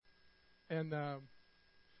And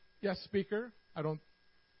guest speaker, I don't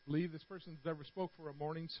believe this person's ever spoke for a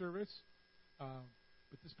morning service,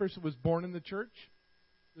 but this person was born in the church,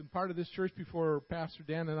 been part of this church before Pastor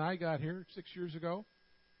Dan and I got here 6 years ago,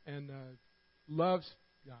 and loves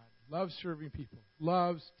God, loves serving people,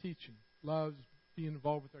 loves teaching, loves being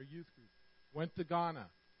involved with our youth group. Went to Ghana,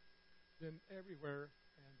 been everywhere,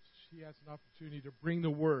 and she has an opportunity to bring the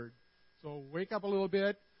word. So wake up a little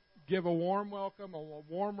bit, give a warm welcome, a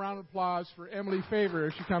warm round of applause for Emily Faber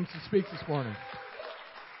as she comes to speak this morning.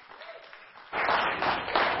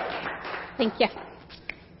 Thank you.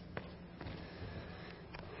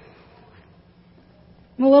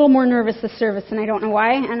 I'm a little more nervous this service, and I don't know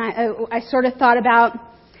why. And I sort of thought about,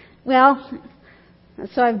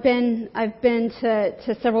 so I've been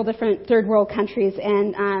to several different third world countries,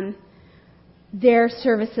 and their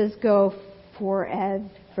services go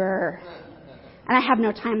forever. And I have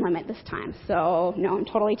no time limit this time, so no, I'm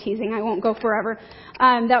totally teasing. I won't go forever.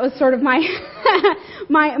 That was sort of my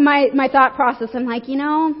my thought process. I'm like,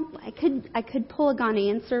 I could pull a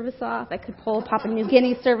Ghanaian service off. I could pull a Papua New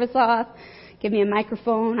Guinea service off. Give me a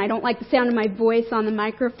microphone. I don't like the sound of my voice on the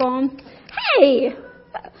microphone. Hey,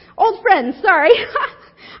 old friend, sorry.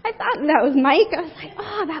 I thought that was Mike. I was like,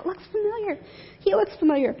 oh, that looks familiar. He looks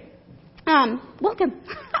familiar. Welcome.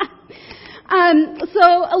 So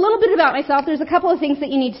a little bit about myself. There's a couple of things that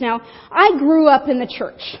you need to know. I grew up in the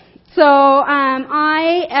church. So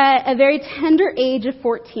I, at a very tender age of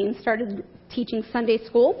 14, started teaching Sunday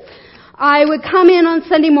school. I would come in on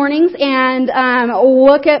Sunday mornings and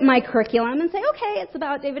look at my curriculum and say, okay, it's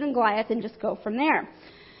about David and Goliath, and just go from there.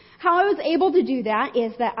 How I was able to do that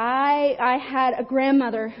is that I had a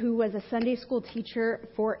grandmother who was a Sunday school teacher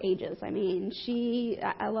for ages. I mean,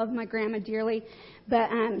 I love my grandma dearly,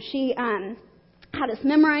 but she had us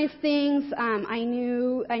memorize things. I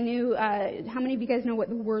knew. How many of you guys know what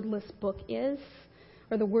the wordless book is,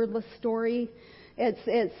 or the wordless story?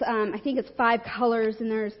 It's I think it's 5 colors,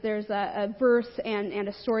 and there's a verse and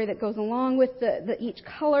a story that goes along with the each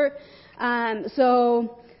color.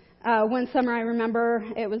 So one summer, I remember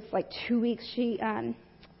it was like 2 weeks.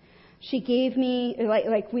 She gave me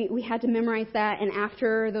we had to memorize that, and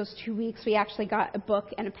after those 2 weeks, we actually got a book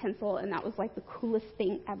and a pencil, and that was like the coolest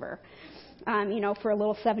thing ever. For a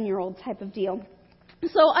little 7-year-old type of deal.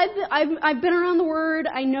 So I've been around the Word.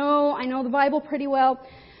 I know the Bible pretty well.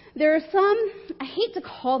 There are some, I hate to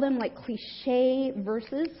call them like cliche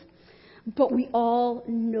verses, but we all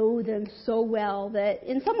know them so well that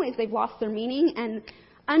in some ways they've lost their meaning, and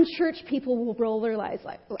unchurched people will roll their eyes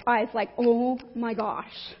like, oh my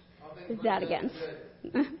gosh, is that again?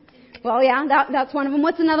 Well, yeah, that's one of them.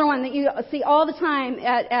 What's another one that you see all the time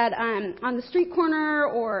at on the street corner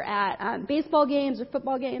or at baseball games or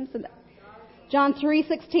football games? John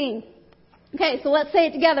 3:16. Okay, so let's say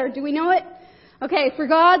it together. Do we know it? Okay, for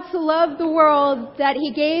God so loved the world that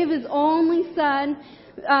He gave His only Son,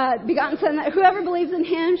 begotten Son, that whoever believes in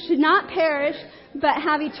Him should not perish, but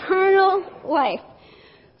have eternal life.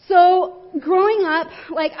 So growing up,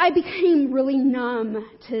 I became really numb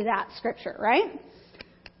to that scripture, right?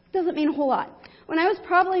 Doesn't mean a whole lot. When I was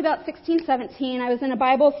probably about 16, 17, I was in a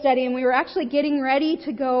Bible study, and we were actually getting ready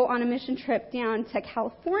to go on a mission trip down to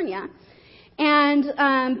California. And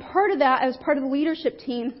part of that, I was part of the leadership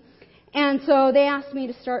team. And so they asked me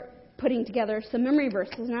to start putting together some memory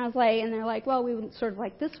verses. And I was like, and they're like, well, we would sort of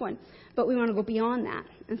like this one, but we want to go beyond that.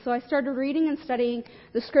 And so I started reading and studying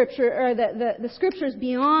the scripture, or the scriptures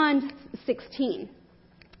beyond 16.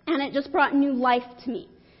 And it just brought new life to me.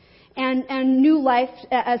 And new life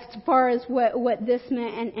as far as what this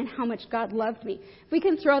meant and how much God loved me. If we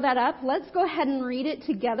can throw that up, let's go ahead and read it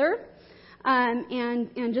together,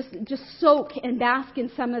 and just soak and bask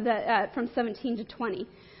in some of the from 17 to 20.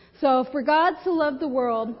 So, for God so loved the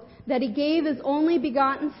world that He gave His only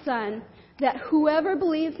begotten Son, that whoever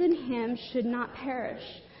believes in Him should not perish,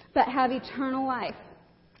 but have eternal life.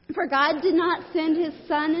 For God did not send His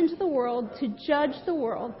Son into the world to judge the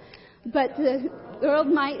world, but the world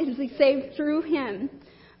might be saved through Him.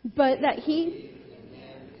 But that He...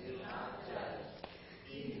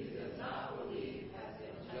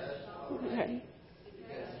 Okay.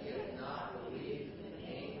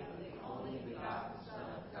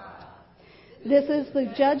 This is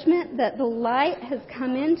the judgment, that the light has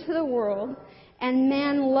come into the world, and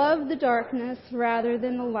man loved the darkness rather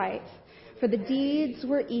than the light, for the deeds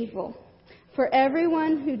were evil. For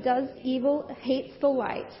everyone who does evil hates the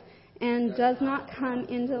light, and does not come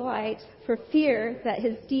into the light, for fear that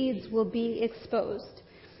his deeds will be exposed.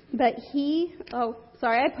 But he... Oh,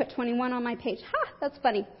 sorry, I put 21 on my page. Ha, that's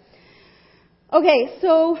funny. Okay,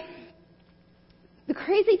 so the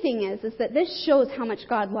crazy thing is that this shows how much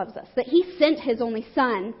God loves us, that he sent his only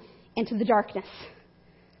son into the darkness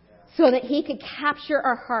so that he could capture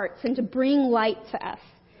our hearts and to bring light to us.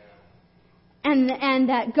 And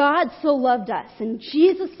that God so loved us, and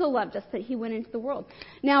Jesus so loved us that he went into the world.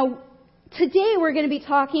 Now, today we're going to be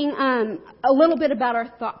talking a little bit about our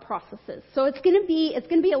thought processes. So it's going to be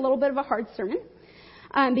a little bit of a hard sermon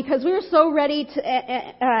because we were so ready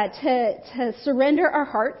to surrender our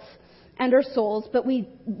hearts and our souls, but we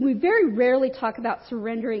very rarely talk about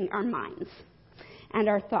surrendering our minds and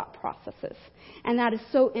our thought processes. And that is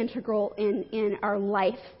so integral in our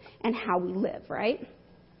life and how we live, right?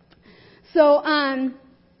 So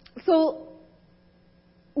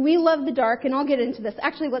we love the dark, and I'll get into this.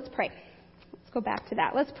 Actually, let's pray. Let's go back to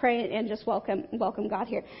that. Let's pray and just welcome God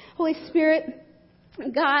here. Holy Spirit,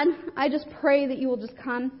 God, I just pray that you will just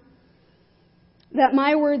come, that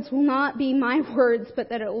my words will not be my words, but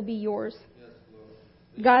that it will be yours.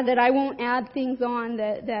 God, that I won't add things on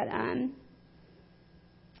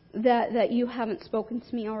that you haven't spoken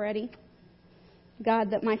to me already.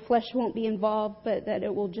 God, that my flesh won't be involved, but that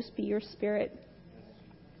it will just be your Spirit.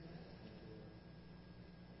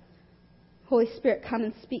 Holy Spirit, come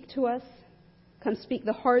and speak to us. Come speak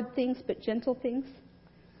the hard things, but gentle things.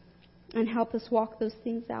 And help us walk those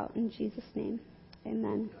things out in Jesus' name.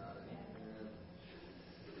 Amen.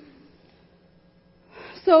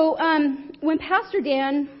 So when Pastor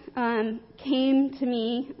Dan came to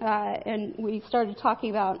me and we started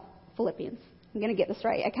talking about Philippians, I'm going to get this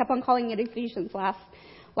right. I kept on calling it Ephesians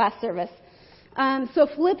last service. So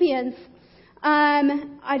Philippians,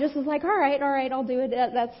 I just was like, all right, I'll do it.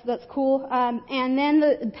 That's cool. And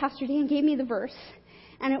then Pastor Dan gave me the verse,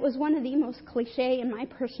 and it was one of the most cliche, in my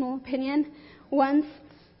personal opinion, ones.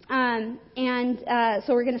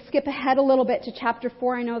 So we're going to skip ahead a little bit to chapter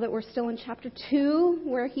 4. I know that we're still in chapter 2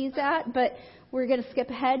 where he's at, but we're going to skip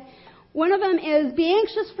ahead. One of them is, be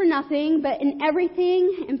anxious for nothing, but in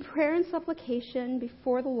everything, in prayer and supplication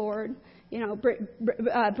before the Lord,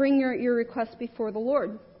 bring your requests before the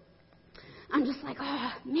Lord. I'm just like,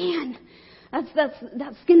 oh man, that's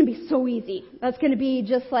going to be so easy. That's going to be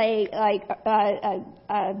just like a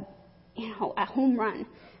home run.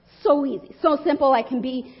 So easy, so simple. I can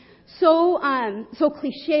be so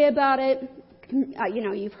cliche about it.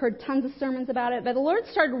 You've heard tons of sermons about it, but the Lord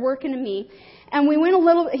started working in me, and we went a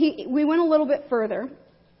little bit further.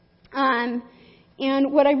 And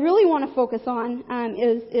what I really want to focus on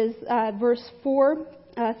is verse 4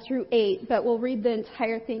 through 8, but we'll read the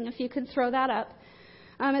entire thing. If you could throw that up.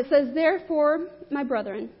 It says, therefore, my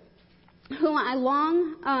brethren, whom I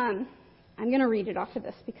long, I'm going to read it off of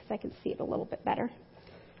this because I can see it a little bit better.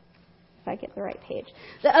 If I get the right page.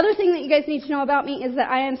 The other thing that you guys need to know about me is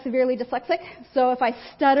that I am severely dyslexic. So if I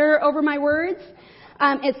stutter over my words,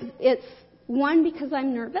 it's one, because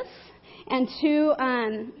I'm nervous, and two,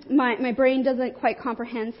 my brain doesn't quite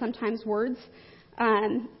comprehend sometimes words,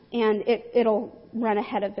 and it'll run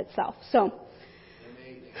ahead of itself. So,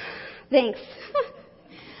 thanks.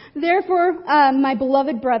 Therefore, my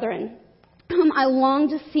beloved brethren, whom I long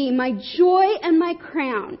to see, my joy and my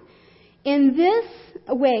crown, in this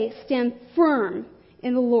way stand firm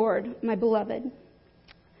in the Lord, my beloved.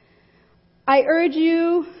 I urge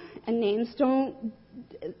you, and names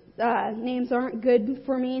aren't good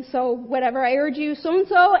for me, so whatever. I urge you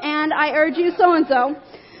so-and-so, and I urge you so-and-so.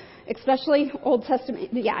 Especially Old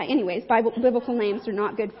Testament. Yeah, anyways, biblical names are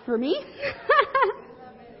not good for me.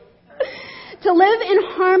 To live in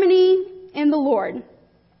harmony in the Lord.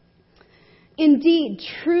 Indeed,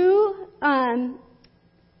 true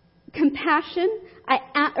compassion,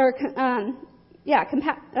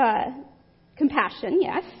 compassion,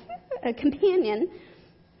 yes, a companion.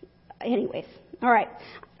 Anyways, all right.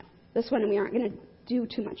 This one we aren't going to do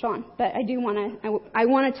too much on, but I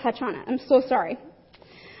want to touch on it. I'm so sorry.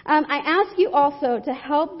 I ask you also to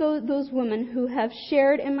help those women who have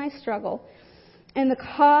shared in my struggle in the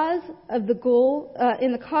cause of the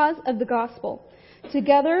gospel,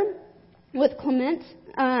 together with Clement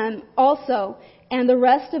also and the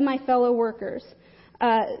rest of my fellow workers.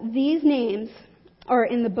 These names are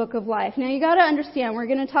in the book of life. Now you got to understand, we're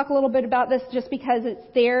going to talk a little bit about this just because it's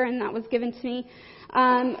there and that was given to me.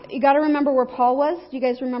 You got to remember where Paul was. Do you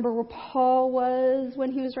guys remember where Paul was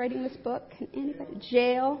when he was writing this book? Anybody?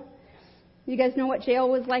 Jail. You guys know what jail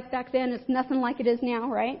was like back then? It's nothing like it is now,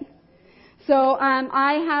 right? So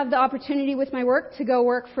I have the opportunity with my work to go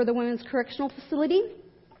work for the Women's Correctional Facility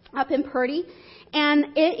up in Purdy.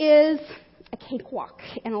 And it is a cakewalk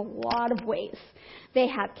in a lot of ways. They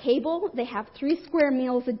have cable. They have 3 square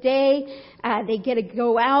meals a day. They get to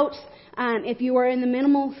go out. If you are in the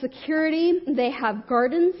minimal security, they have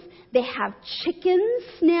gardens. They have chickens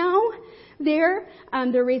now there.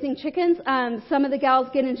 They're raising chickens. Some of the gals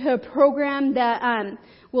get into a program that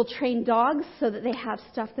will train dogs so that they have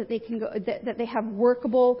stuff that they can go, that they have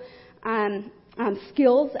workable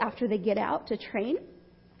skills after they get out to train.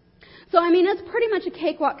 So, I mean, it's pretty much a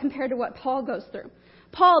cakewalk compared to what Paul goes through.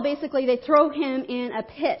 Paul, basically, they throw him in a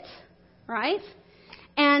pit, right?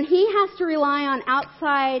 And he has to rely on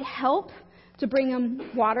outside help to bring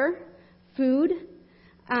him water, food,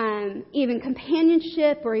 even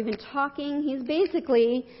companionship or even talking. He's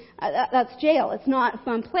basically, that's jail. It's not a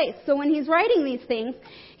fun place. So when he's writing these things,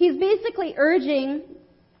 he's basically urging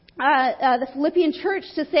the Philippian church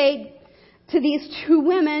to say to these 2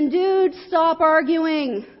 women, dude, stop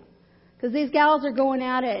arguing. Because these gals are going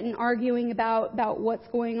at it and arguing about what's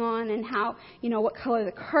going on and how, what color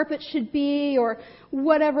the carpet should be or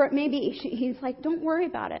whatever it may be. He's like, don't worry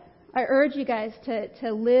about it. I urge you guys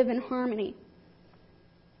to live in harmony.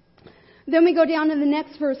 Then we go down to the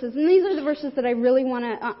next verses. And these are the verses that I really want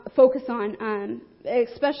to focus on,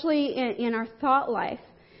 especially in our thought life.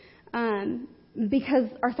 Because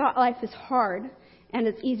our thought life is hard. And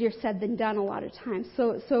it's easier said than done a lot of times.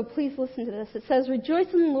 So please listen to this. It says, rejoice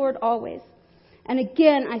in the Lord always. And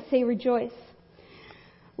again, I say rejoice.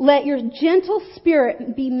 Let your gentle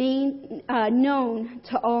spirit be known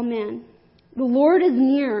to all men. The Lord is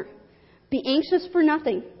near. Be anxious for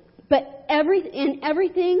nothing, but in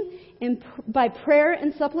everything, by prayer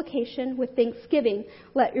and supplication with thanksgiving,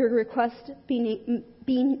 let your request be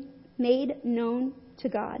made known to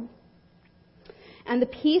God. And the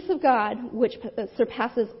peace of God, which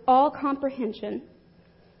surpasses all comprehension,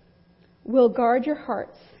 will guard your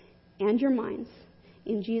hearts and your minds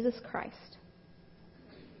in Jesus Christ.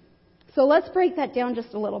 So let's break that down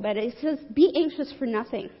just a little bit. It says, be anxious for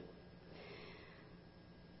nothing.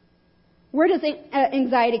 Where does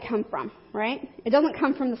anxiety come from, right? It doesn't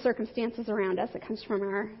come from the circumstances around us. It comes from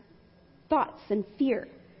our thoughts and fear.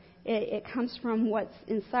 It comes from what's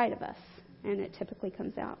inside of us, and it typically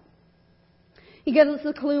comes out. He gives us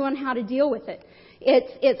a clue on how to deal with it.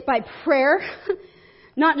 It's by prayer,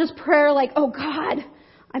 not just prayer like, oh God,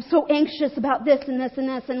 I'm so anxious about this and this and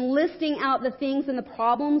this, and listing out the things and the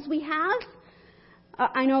problems we have.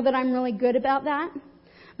 I know that I'm really good about that.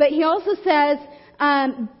 But he also says,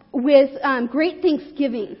 with great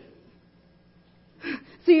thanksgiving.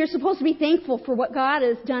 So you're supposed to be thankful for what God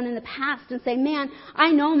has done in the past and say, man,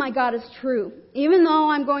 I know my God is true. Even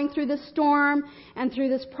though I'm going through this storm and through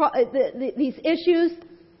these issues,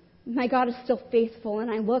 my God is still faithful.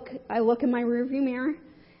 And I look in my rearview mirror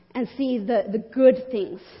and see the good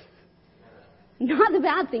things. Not the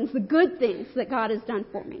bad things, the good things that God has done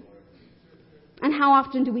for me. And how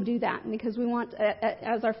often do we do that? Because we want,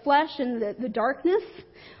 as our flesh and the darkness,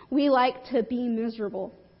 we like to be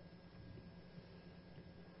miserable.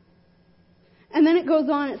 And then it goes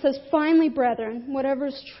on, it says, finally, brethren, whatever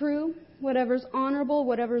is true, whatever is honorable,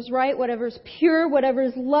 whatever is right, whatever is pure, whatever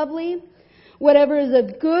is lovely, whatever is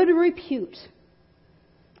of good repute,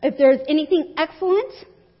 if there is anything excellent,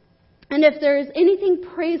 and if there is anything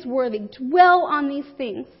praiseworthy, dwell on these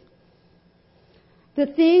things. The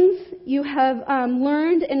things you have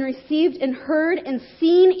learned and received and heard and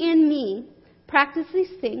seen in me, practice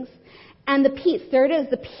these things, and the peace, there it is,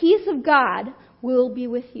 the peace of God will be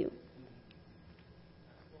with you.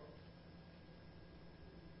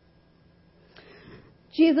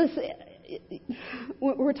 Jesus,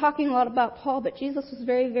 we're talking a lot about Paul, but Jesus was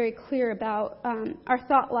very, very clear about our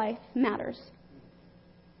thought life matters.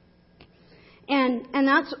 And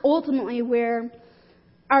that's ultimately where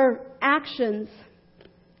our actions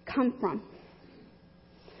come from.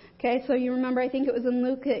 Okay, so you remember, I think it was in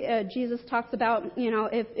Luke, Jesus talks about,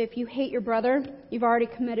 if you hate your brother, you've already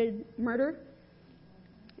committed murder.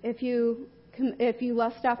 If you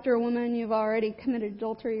lust after a woman, you've already committed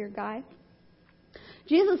adultery or guy.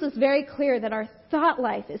 Jesus is very clear that our thought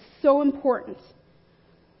life is so important.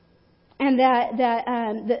 And that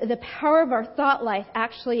the power of our thought life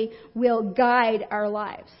actually will guide our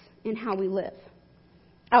lives in how we live.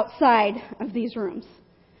 Outside of these rooms.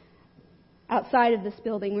 Outside of this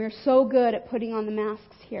building. We're so good at putting on the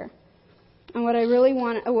masks here. And what I really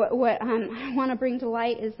want, I want to bring to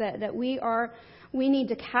light is that we need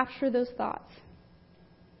to capture those thoughts.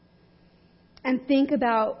 And think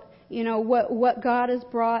about what God has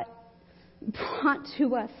brought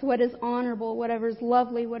to us, what is honorable, whatever is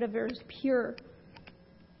lovely, whatever is pure.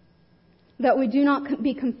 That we do not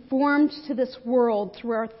be conformed to this world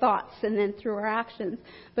through our thoughts and then through our actions,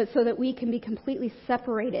 but so that we can be completely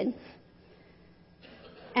separated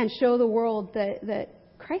and show the world that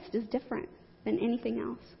Christ is different than anything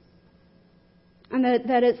else. And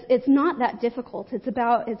that it's not that difficult. It's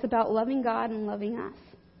about loving God and loving us.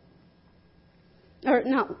 Or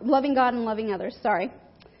no, loving God and loving others, sorry.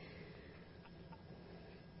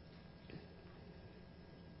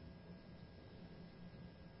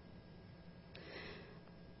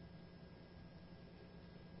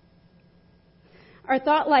 Our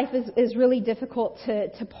thought life is really difficult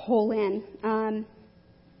to pull in.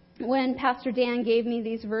 When Pastor Dan gave me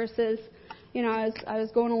these verses, I was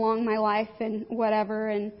going along my life and whatever,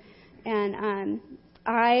 and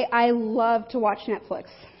I love to watch Netflix.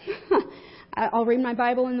 I'll read my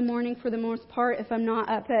Bible in the morning for the most part if I'm not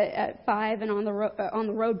up at 5 and on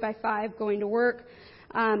the road by 5 going to work,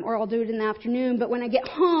 or I'll do it in the afternoon. But when I get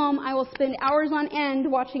home, I will spend hours on end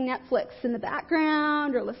watching Netflix in the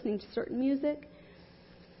background or listening to certain music.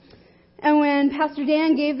 And when Pastor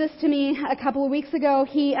Dan gave this to me a couple of weeks ago,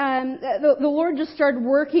 the Lord just started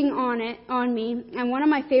working on me. And one of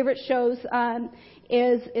my favorite shows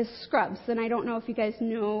is Scrubs. And I don't know if you guys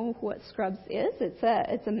know what Scrubs is.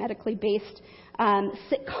 It's a medically based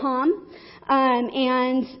sitcom.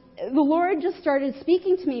 And the Lord just started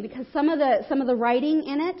speaking to me because some of the writing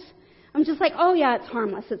in it, I'm just like, oh yeah, it's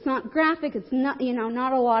harmless. It's not graphic. It's not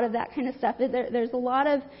not a lot of that kind of stuff. There's a lot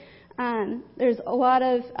of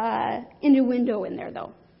innuendo in there,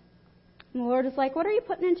 though. And the Lord is like, what are you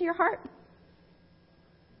putting into your heart?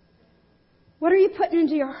 What are you putting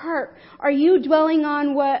into your heart? Are you dwelling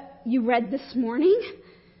on what you read this morning?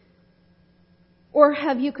 Or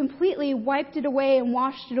have you completely wiped it away and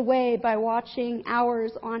washed it away by watching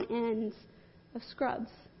hours on end of Scrubs?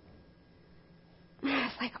 And I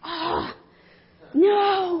was like, oh,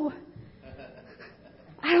 no.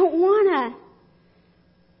 I don't want to.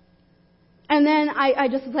 And then I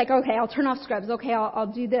just was like, okay, I'll turn off Scrubs. Okay,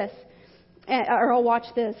 I'll do this. Or I'll watch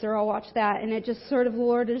this, or I'll watch that. And it just sort of, the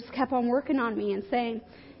Lord just kept on working on me and saying,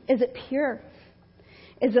 is it pure?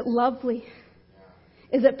 Is it lovely?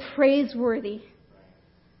 Is it praiseworthy?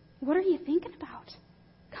 What are you thinking about?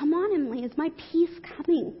 Come on, Emily, is my peace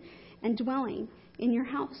coming and dwelling in your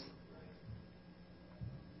house?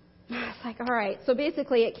 I was like, all right. So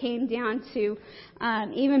basically it came down to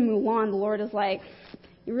even Mulan, the Lord is like,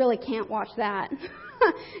 you really can't watch that.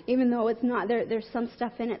 Even though it's not, there's some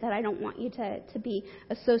stuff in it that I don't want you to be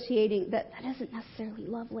associating that isn't necessarily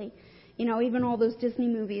lovely. Even all those Disney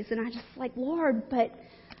movies. And I just like, Lord, but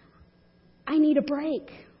I need a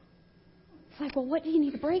break. It's like, well, what do you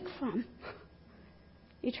need a break from? Are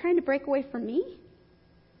you trying to break away from me?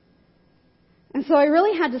 And so I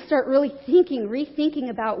really had to start really rethinking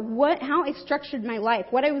about how I structured my life,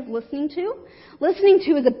 what I was listening to. Listening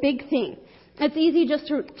to is a big thing. It's easy just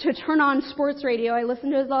to turn on sports radio. I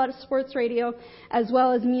listen to a lot of sports radio as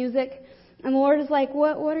well as music. And the Lord is like,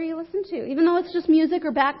 what are you listening to? Even though it's just music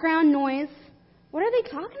or background noise, what are they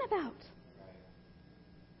talking about?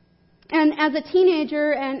 And as a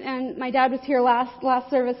teenager, and my dad was here last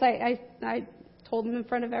service, I told him in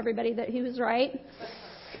front of everybody that he was right.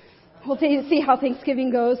 We'll see how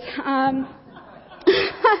Thanksgiving goes.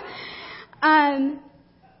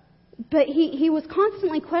 But he was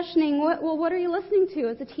constantly questioning, what are you listening to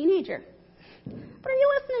as a teenager? What are you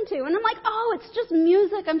listening to? And I'm like, oh, it's just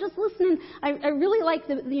music. I'm just listening. I really like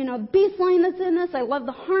the bass line that's in this. I love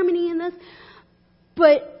the harmony in this.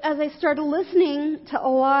 But as I started listening to a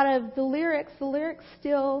lot of the lyrics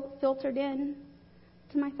still filtered in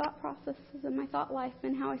to my thought processes and my thought life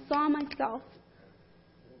and how I saw myself.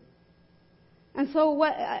 And so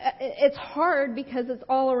it's hard because it's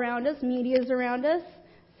all around us. Media's around us.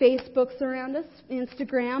 Facebook's around us,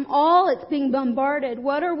 Instagram, it's being bombarded.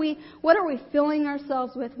 What are we filling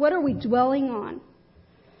ourselves with? What are we dwelling on?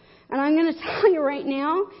 And I'm going to tell you right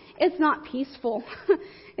now, it's not peaceful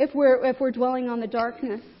if we're dwelling on the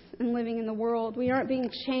darkness and living in the world. We aren't being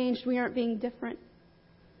changed. We aren't being different.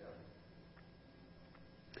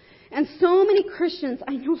 And so many Christians,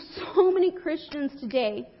 I know so many Christians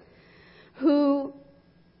today who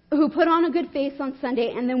put on a good face on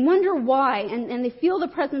Sunday and then wonder why, and they feel the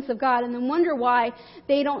presence of God and then wonder why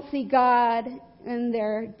they don't see God in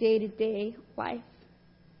their day-to-day life.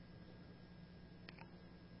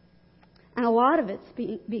 And a lot of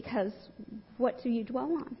it's because what do you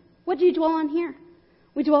dwell on? What do you dwell on here?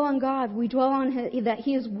 We dwell on God. We dwell on that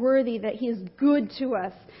He is worthy, that He is good to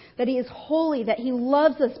us, that He is holy, that He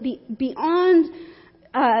loves us beyond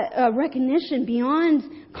recognition, beyond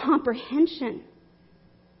comprehension.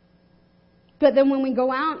 But then when we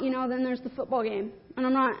go out, then there's the football game, And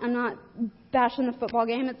I'm not bashing the football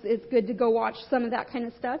game. It's good to go watch some of that kind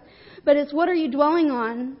of stuff. But it's what are you dwelling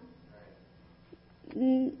on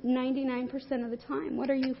 99% of the time? What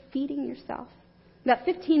are you feeding yourself? That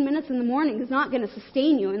 15 minutes in the morning is not going to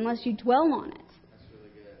sustain you unless you dwell on it. That's really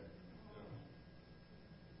good.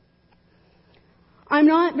 I'm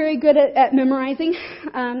not very good at memorizing.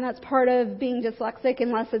 That's part of being dyslexic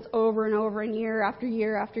unless it's over and over and year after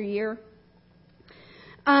year after year.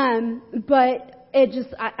 But it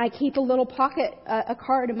just, I keep a little a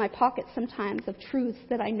card in my pocket sometimes of truths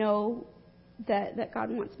that I know that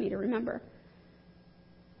God wants me to remember.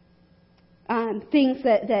 Things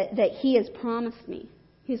that He has promised me.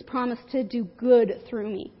 He has promised to do good through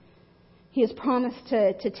me. He has promised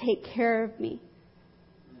to take care of me.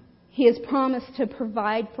 He has promised to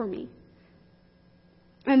provide for me.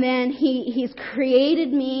 And then He's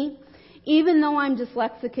created me. Even though I'm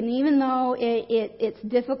dyslexic and even though it's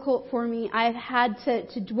difficult for me, I've had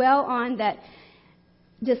to dwell on that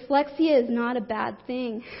dyslexia is not a bad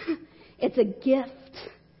thing. It's a gift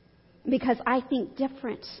because I think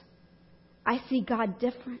different. I see God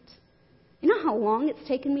different. You know how long it's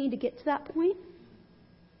taken me to get to that point?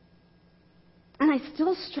 And I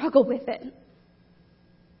still struggle with it.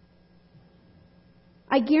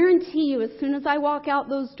 I guarantee you, as soon as I walk out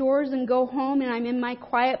those doors and go home and I'm in my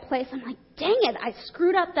quiet place, I'm like, dang it, I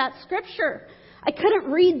screwed up that scripture. I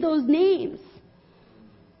couldn't read those names.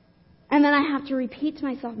 And then I have to repeat to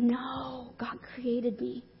myself, no, God created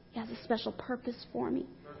me. He has a special purpose for me.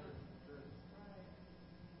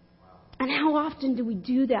 And how often do we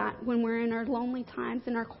do that when we're in our lonely times,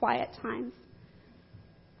 in our quiet times?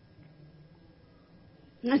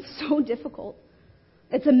 And it's so difficult.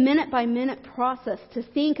 It's a minute-by-minute process to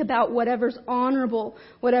think about whatever's honorable,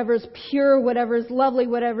 whatever's pure, whatever's lovely,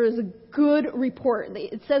 whatever is a good report.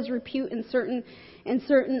 It says repute in certain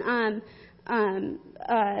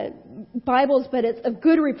Bibles, but it's a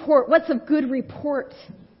good report. What's a good report?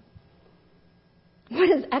 What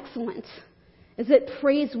is excellent? Is it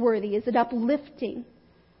praiseworthy? Is it uplifting?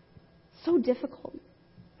 So difficult.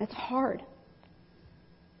 It's hard.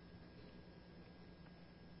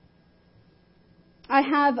 I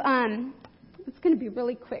have, it's going to be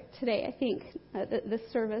really quick today, I think, this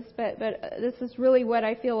service, but this is really what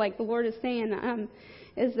I feel like the Lord is saying,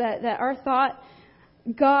 is that our thought,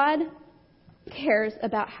 God cares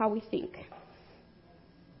about how we think.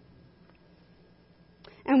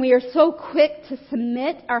 And we are so quick to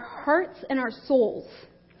submit our hearts and our souls,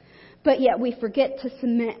 but yet we forget to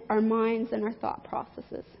submit our minds and our thought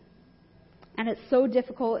processes. And it's so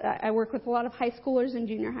difficult. I work with a lot of high schoolers and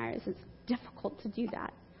junior hires. It's difficult to do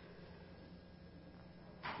that.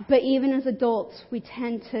 But even as adults, we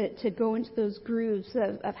tend to go into those grooves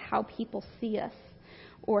of how people see us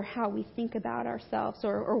or how we think about ourselves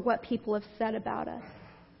or what people have said about us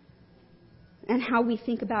and how we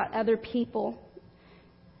think about other people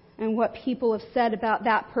and what people have said about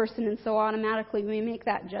that person, and so automatically we make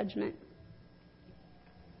that judgment.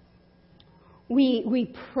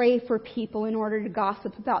 We pray for people in order to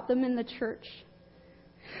gossip about them in the church.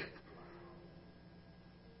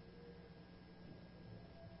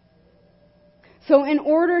 So in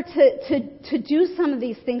order to do some of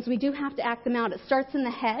these things, we do have to act them out. It starts in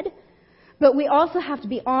the head, but we also have to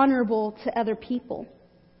be honorable to other people.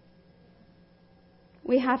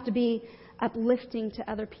 We have to be uplifting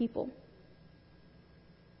to other people.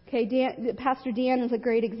 Okay, Pastor Dan is a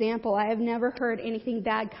great example. I have never heard anything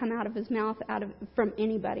bad come out of his mouth from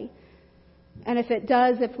anybody. And if it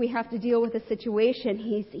does, if we have to deal with a situation,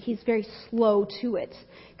 he's very slow to it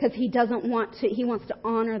because he wants to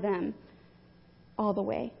honor them all the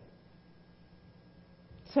way.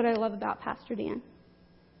 That's what I love about Pastor Dan.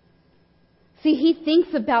 See, he thinks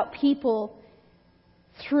about people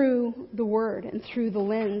through the Word and through the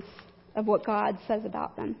lens of what God says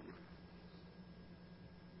about them.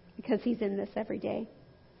 Because he's in this every day.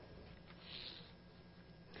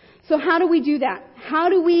 So how do we do that? How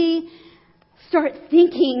do we start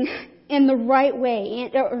thinking in the right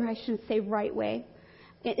way? Or I shouldn't say right way.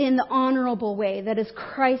 In the honorable way that is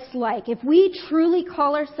Christ-like. If we truly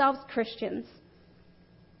call ourselves Christians,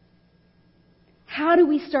 how do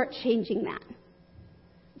we start changing that?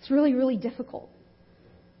 It's really, really difficult.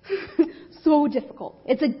 So difficult.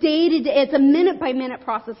 It's a day-to-day, it's a minute-by-minute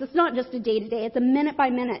process. It's not just a day-to-day, it's a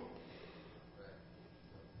minute-by-minute.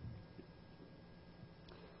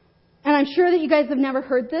 And I'm sure that you guys have never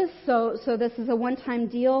heard this, so this is a one-time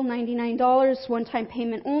deal, $99, one-time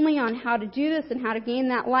payment only on how to do this and how to gain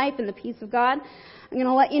that life and the peace of God. I'm going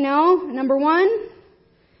to let you know, number one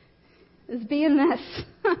is be in this.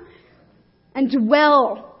 And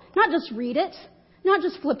dwell. Not just read it. Not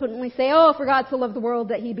just flippantly say, oh, for God so loved the world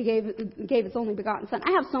that He gave His only begotten Son.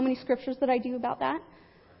 I have so many scriptures that I do about that.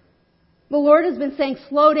 The Lord has been saying,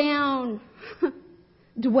 slow down,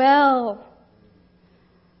 dwell.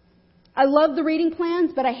 I love the reading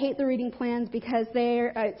plans, but I hate the reading plans because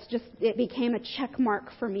it became a check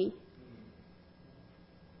mark for me.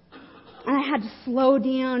 And I had to slow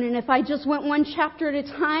down, and if I just went one chapter at a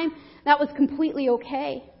time, that was completely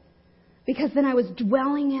okay. Because then I was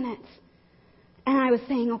dwelling in it. And I was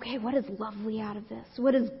saying, okay, what is lovely out of this?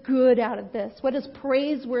 What is good out of this? What is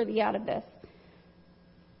praiseworthy out of this?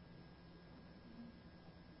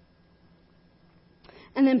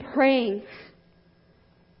 And then praying.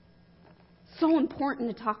 So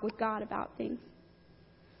important to talk with God about things.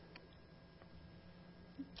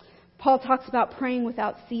 Paul talks about praying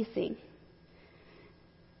without ceasing.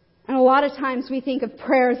 And a lot of times we think of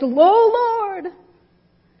prayer as, oh, Lord,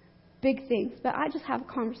 big things. But I just have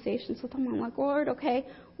conversations with Him. I'm like, Lord, okay,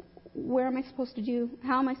 where am I supposed to do?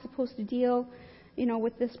 How am I supposed to deal,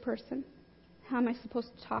 with this person? How am I supposed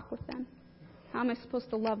to talk with them? How am I supposed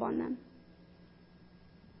to love on them?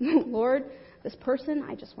 Lord, this person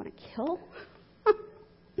I just want to kill.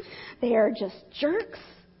 They are just jerks.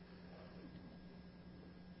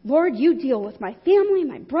 Lord, you deal with my family,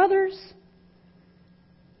 my brothers.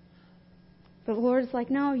 But the Lord is like,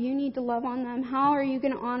 no, you need to love on them. How are you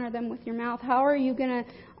going to honor them with your mouth? How are you going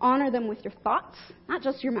to honor them with your thoughts? Not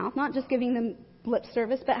just your mouth, not just giving them lip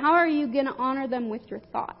service, but how are you going to honor them with your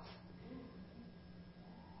thoughts?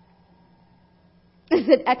 Is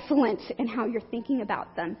it excellent in how you're thinking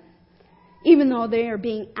about them? Even though they are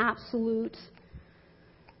being absolute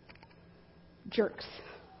jerks.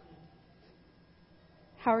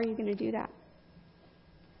 How are you going to do that?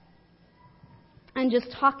 And just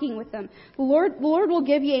talking with them. The Lord will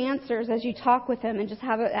give you answers as you talk with Him and just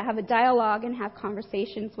have a dialogue and have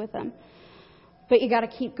conversations with Him. But you got to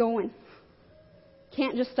keep going.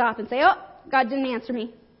 Can't just stop and say, oh, God didn't answer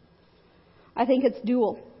me. I think it's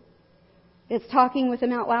dual. It's talking with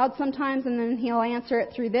Him out loud sometimes, and then He'll answer it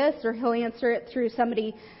through this, or He'll answer it through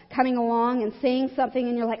somebody coming along and saying something,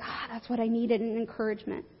 and you're like, that's what I needed, an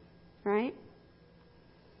encouragement. Right?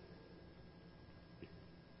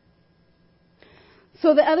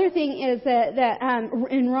 So the other thing is that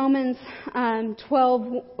in Romans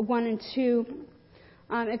 12, 1 and 2,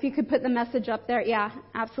 if you could put the message up there, yeah,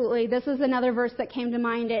 absolutely. This is another verse that came to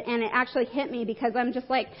mind, and it actually hit me because I'm just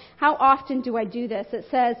like, how often do I do this? It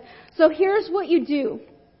says, so here's what you do.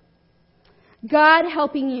 God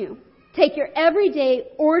helping you. Take your everyday,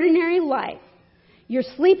 ordinary life. You're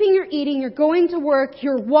sleeping, you're eating, you're going to work,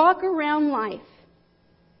 your walk around life,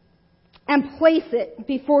 and place it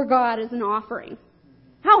before God as an offering.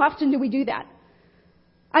 How often do we do that?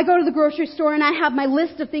 I go to the grocery store and I have my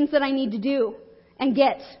list of things that I need to do and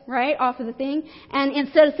get, right, off of the thing. And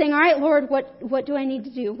instead of saying, all right, Lord, what do I need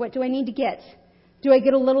to do? What do I need to get? Do I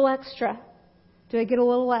get a little extra? Do I get a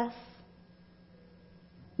little less?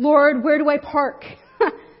 Lord, where do I park?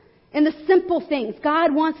 And the simple things.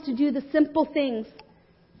 God wants to do the simple things.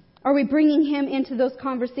 Are we bringing Him into those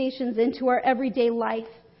conversations, into our everyday life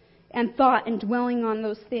and thought and dwelling on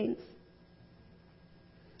those things?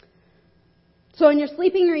 So when you're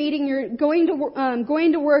sleeping, you're eating, you're going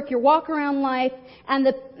to work, you walk around life, and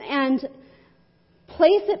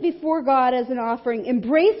place it before God as an offering.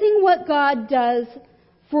 Embracing what God does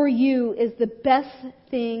for you is the best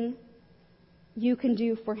thing you can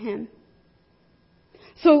do for Him.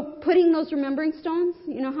 So putting those remembering stones,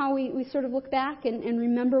 you know how we sort of look back and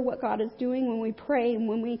remember what God is doing when we pray and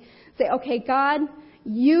when we say, okay, God,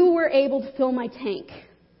 you were able to fill my tank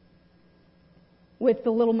with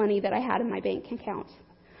the little money that I had in my bank account.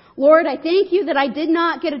 Lord, I thank you that I did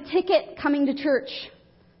not get a ticket coming to church.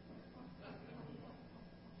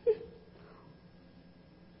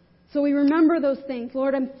 So we remember those things.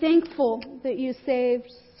 Lord, I'm thankful that you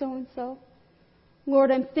saved so-and-so.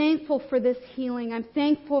 Lord, I'm thankful for this healing. I'm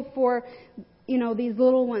thankful for, these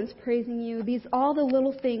little ones praising you. All the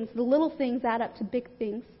little things add up to big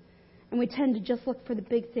things. And we tend to just look for the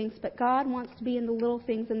big things. But God wants to be in the little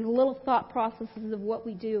things and the little thought processes of what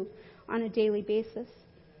we do on a daily basis.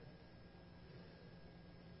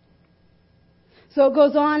 So it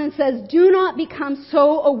goes on and says, do not become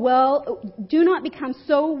so well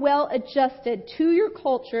adjusted to your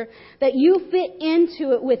culture that you fit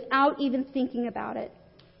into it without even thinking about it.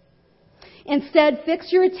 Instead,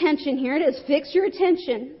 fix your attention, here it is, fix your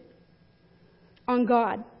attention on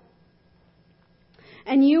God.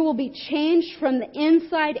 And you will be changed from the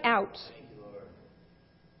inside out.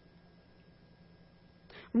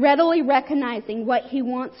 Readily recognizing what He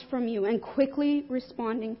wants from you and quickly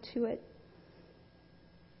responding to it.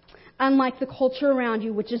 unlike the culture around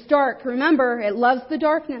you, which is dark. Remember, it loves the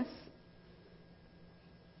darkness.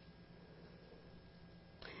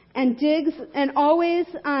 And digs and always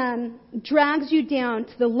drags you down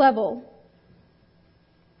to the level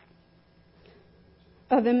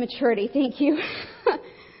of immaturity. Thank you.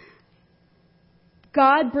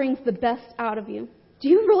 God brings the best out of you. Do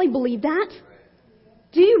you really believe that?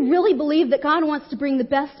 Do you really believe that God wants to bring the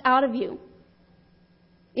best out of you?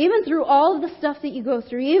 Even through all of the stuff that you go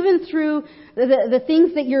through, even through the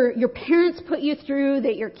things that your parents put you through,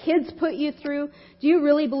 that your kids put you through, do you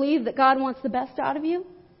really believe that God wants the best out of you?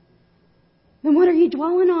 Then what are you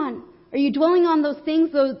dwelling on? Are you dwelling on those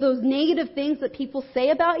things, those negative things that people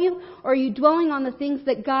say about you? Or are you dwelling on the things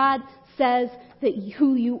that God says that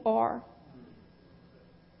who you are?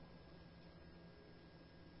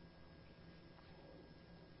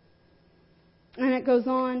 And it goes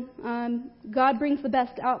on. God brings the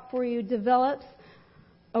best out for you, develops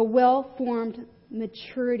a well-formed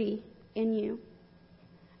maturity in you.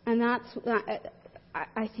 And I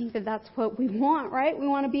think that's what we want, right? We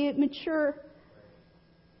want to be mature.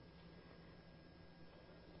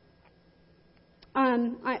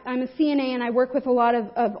 I'm a CNA and I work with a lot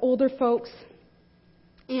of older folks.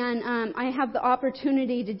 And I have the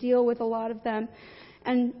opportunity to deal with a lot of them.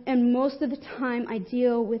 And most of the time I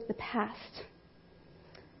deal with the past.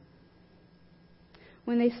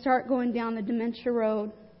 When they start going down the dementia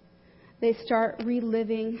road, they start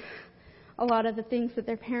reliving a lot of the things that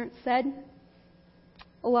their parents said,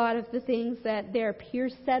 a lot of the things that their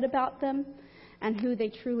peers said about them, and who they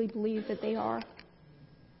truly believe that they are.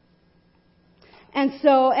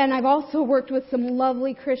 And I've also worked with some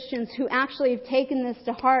lovely Christians who actually have taken this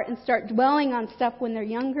to heart and start dwelling on stuff when they're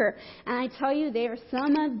younger. And I tell you, they are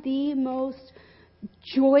some of the most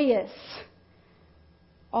joyous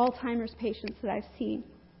Alzheimer's patients that I've seen.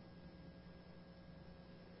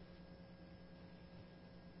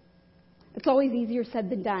 It's always easier said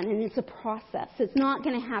than done, and it's a process. It's not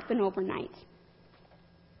going to happen overnight.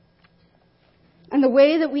 And the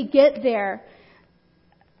way that we get there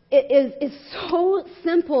is so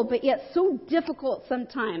simple, but yet so difficult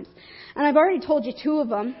sometimes. And I've already told you two of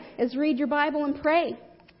them, is read your Bible and pray.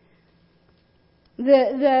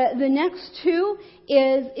 The next two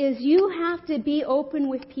is you have to be open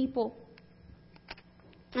with people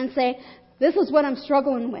and say, this is what I'm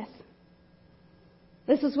struggling with.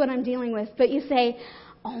 This is what I'm dealing with. But you say,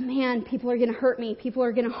 oh man, people are going to hurt me. People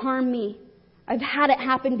are going to harm me. I've had it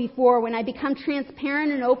happen before. When I become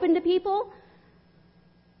transparent and open to people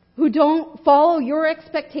who don't follow your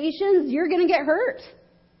expectations, you're going to get hurt.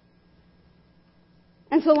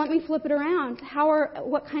 And so let me flip it around.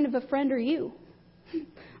 What kind of a friend are you?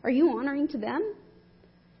 Are you honoring to them?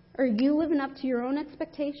 Are you living up to your own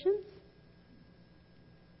expectations?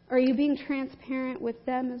 Are you being transparent with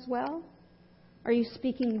them as well? Are you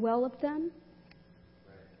speaking well of them?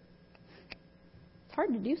 It's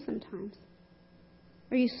hard to do sometimes.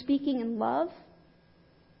 Are you speaking in love?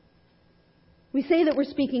 We say that we're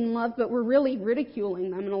speaking in love, but we're really ridiculing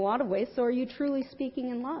them in a lot of ways. So are you truly speaking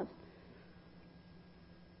in love?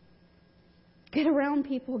 Get around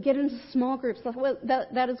people. Get into small groups.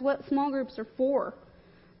 That is what small groups are for.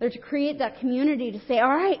 They're to create that community to say, all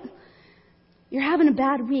right, you're having a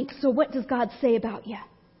bad week, so what does God say about you?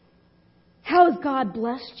 How has God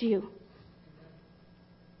blessed you?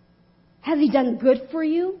 Has He done good for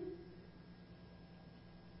you?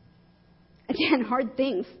 Again, hard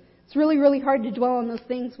things. It's really, really hard to dwell on those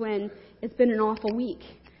things when it's been an awful week.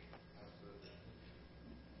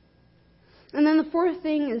 And then the fourth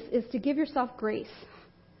thing is to give yourself grace.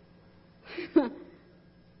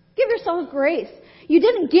 Give yourself grace. You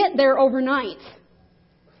didn't get there overnight.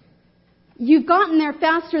 You've gotten there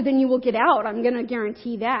faster than you will get out. I'm going to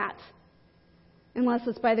guarantee that. Unless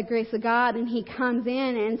it's by the grace of God and He comes in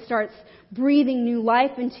and starts breathing new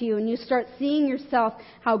life into you and you start seeing yourself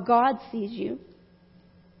how God sees you.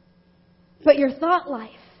 But your thought life,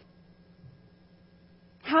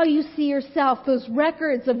 how you see yourself, those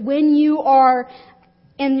records of when you are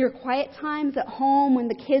in your quiet times at home, when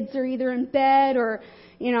the kids are either in bed or,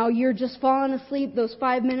 you're just falling asleep those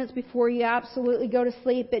 5 minutes before you absolutely go to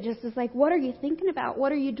sleep. It just is like, what are you thinking about?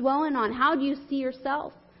 What are you dwelling on? How do you see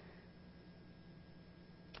yourself?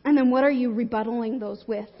 And then what are you rebuttaling those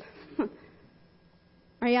with?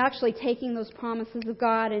 Are you actually taking those promises of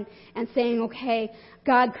God and saying, okay,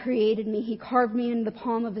 God created me. He carved me in the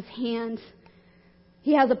palm of His hand.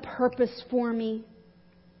 He has a purpose for me.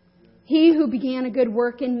 He who began a good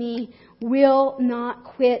work in me will not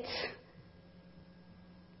quit.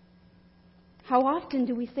 How often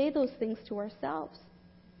do we say those things to ourselves?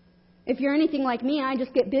 If you're anything like me, I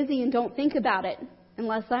just get busy and don't think about it.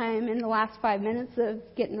 unless I'm in the last 5 minutes of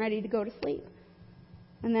getting ready to go to sleep.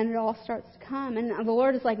 And then it all starts to come. And the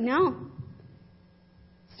Lord is like, no.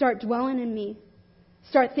 Start dwelling in me.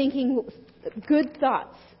 Start thinking good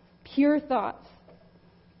thoughts, pure thoughts.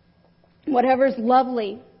 Whatever is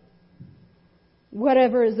lovely.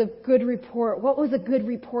 Whatever is of good report. What was a good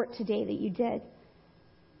report today that you did?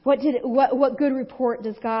 What good report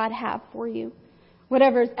does God have for you?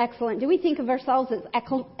 Whatever is excellent. Do we think of ourselves as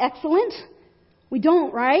excellent? We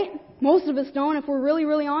don't, right? Most of us don't if we're really,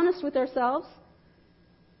 really honest with ourselves.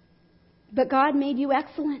 But God made you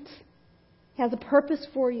excellent. He has a purpose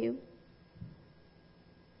for you.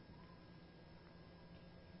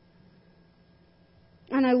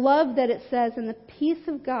 And I love that it says, and the peace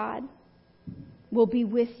of God will be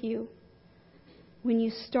with you when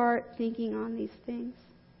you start thinking on these things.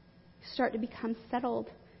 You start to become settled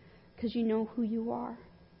because you know who you are.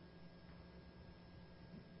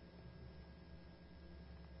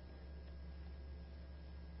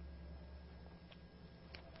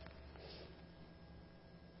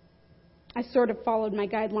 I sort of followed my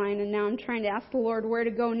guideline, and now I'm trying to ask the Lord where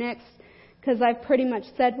to go next because I've pretty much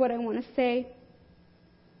said what I want to say.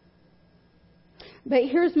 But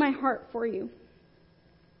here's my heart for you.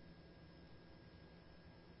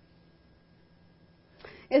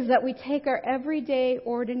 Is that we take our everyday,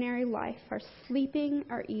 ordinary life, our sleeping,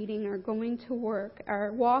 our eating, our going to work,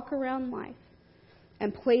 our walk around life,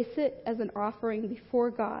 and place it as an offering before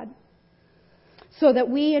God, so that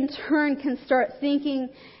we in turn can start thinking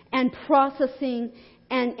and processing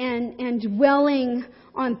and dwelling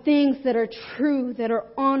on things that are true, that are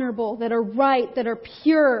honorable, that are right, that are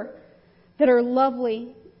pure, that are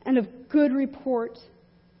lovely, and of good report,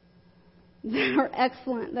 that are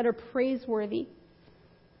excellent, that are praiseworthy.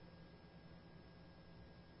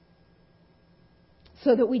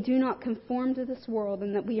 So that we do not conform to this world,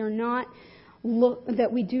 and that we do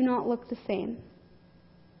not look the same,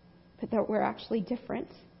 but that we're actually different.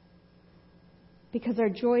 Because our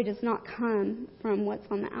joy does not come from what's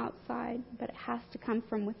on the outside, but it has to come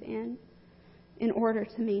from within in order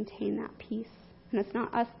to maintain that peace. And it's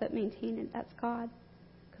not us that maintain it, that's God.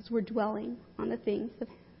 Because we're dwelling on the things of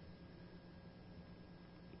Him.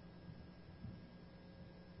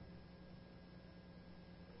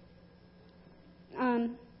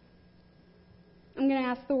 I'm going to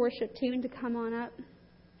ask the worship team to come on up.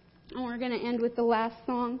 And we're going to end with the last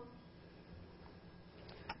song.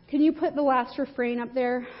 Can you put the last refrain up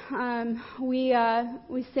there? We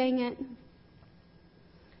sang it.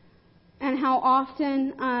 And how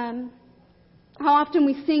often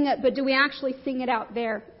we sing it, but do we actually sing it out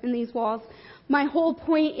there in these walls? My whole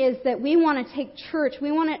point is that we want to take church.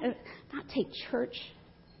 We want to not take church.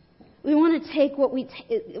 We want to take what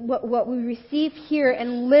we receive here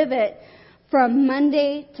and live it from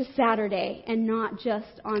Monday to Saturday and not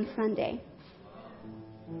just on Sunday.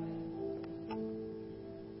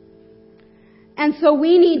 And so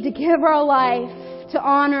we need to give our life to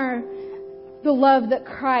honor the love that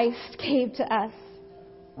Christ gave to us.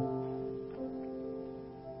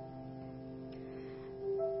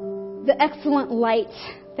 The excellent light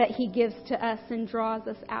that He gives to us and draws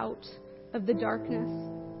us out of the darkness.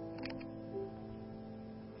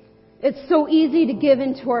 It's so easy to give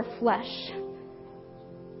into our flesh.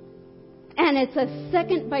 And it's a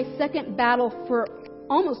second-by-second battle for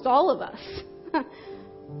almost all of us.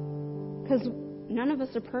 Because none of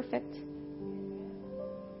us are perfect.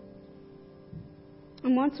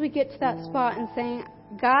 And once we get to that spot and saying,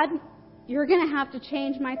 God, you're going to have to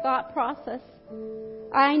change my thought process.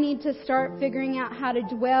 I need to start figuring out how to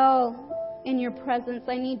dwell in your presence.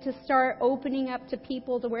 I need to start opening up to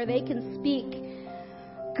people to where they can speak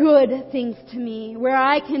good things to me, where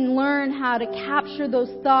I can learn how to capture those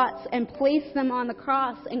thoughts and place them on the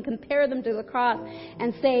cross and compare them to the cross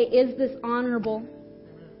and say, is this honorable?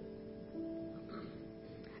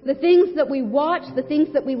 The things that we watch, the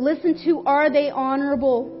things that we listen to, are they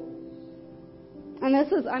honorable? And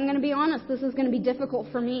I'm going to be honest, this is going to be difficult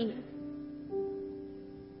for me.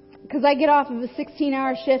 Because I get off of a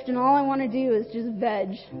 16-hour shift and all I want to do is just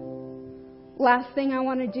veg. Last thing I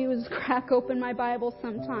want to do is crack open my Bible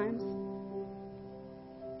sometimes.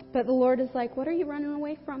 But the Lord is like, what are you running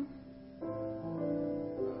away from?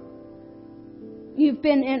 You've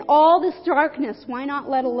been in all this darkness. Why not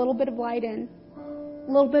let a little bit of light in?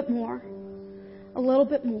 A little bit more. A little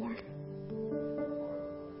bit more.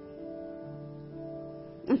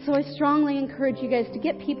 And so I strongly encourage you guys to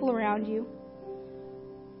get people around you.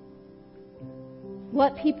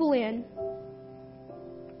 Let people in.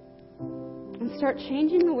 And start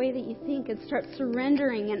changing the way that you think and start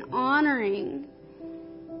surrendering and honoring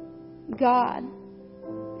God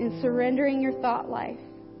in surrendering your thought life.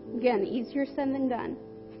 Again, easier said than done.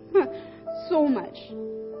 So much.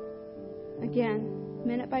 Again,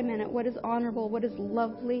 minute by minute, what is honorable, what is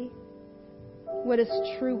lovely, what is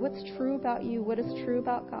true, what's true about you, what is true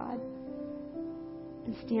about God.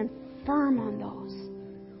 And stand firm on those.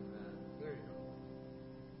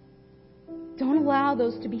 Don't allow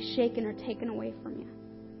those to be shaken or taken away from you.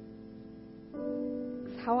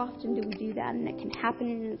 Because how often do we do that, and it can happen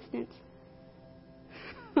in an instant?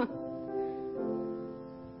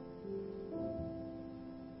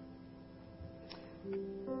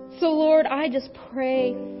 So, Lord, I just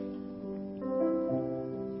pray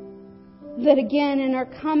that again, in our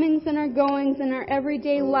comings and our goings in our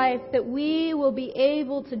everyday life, that we will be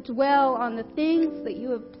able to dwell on the things that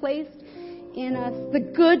you have placed in us, the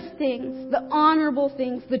good things, the honorable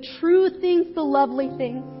things, the true things, the lovely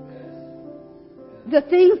things, the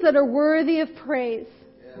things that are worthy of praise.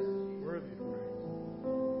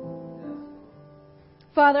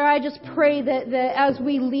 Father, I just pray that as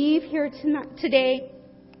we leave here today,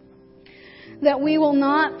 that we will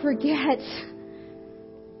not forget,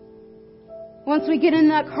 once we get in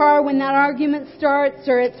that car, when that argument starts,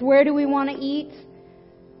 or it's where do we want to eat,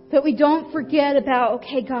 that we don't forget about,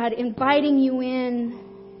 okay, God, inviting you in,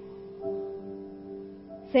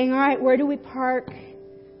 saying, all right, where do we park?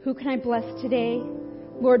 Who can I bless today?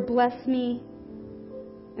 Lord, bless me.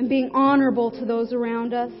 And being honorable to those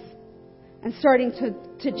around us. And starting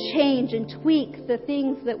to change and tweak the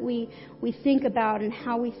things that we think about and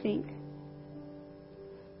how we think.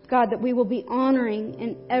 God, that we will be honoring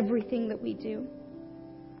in everything that we do.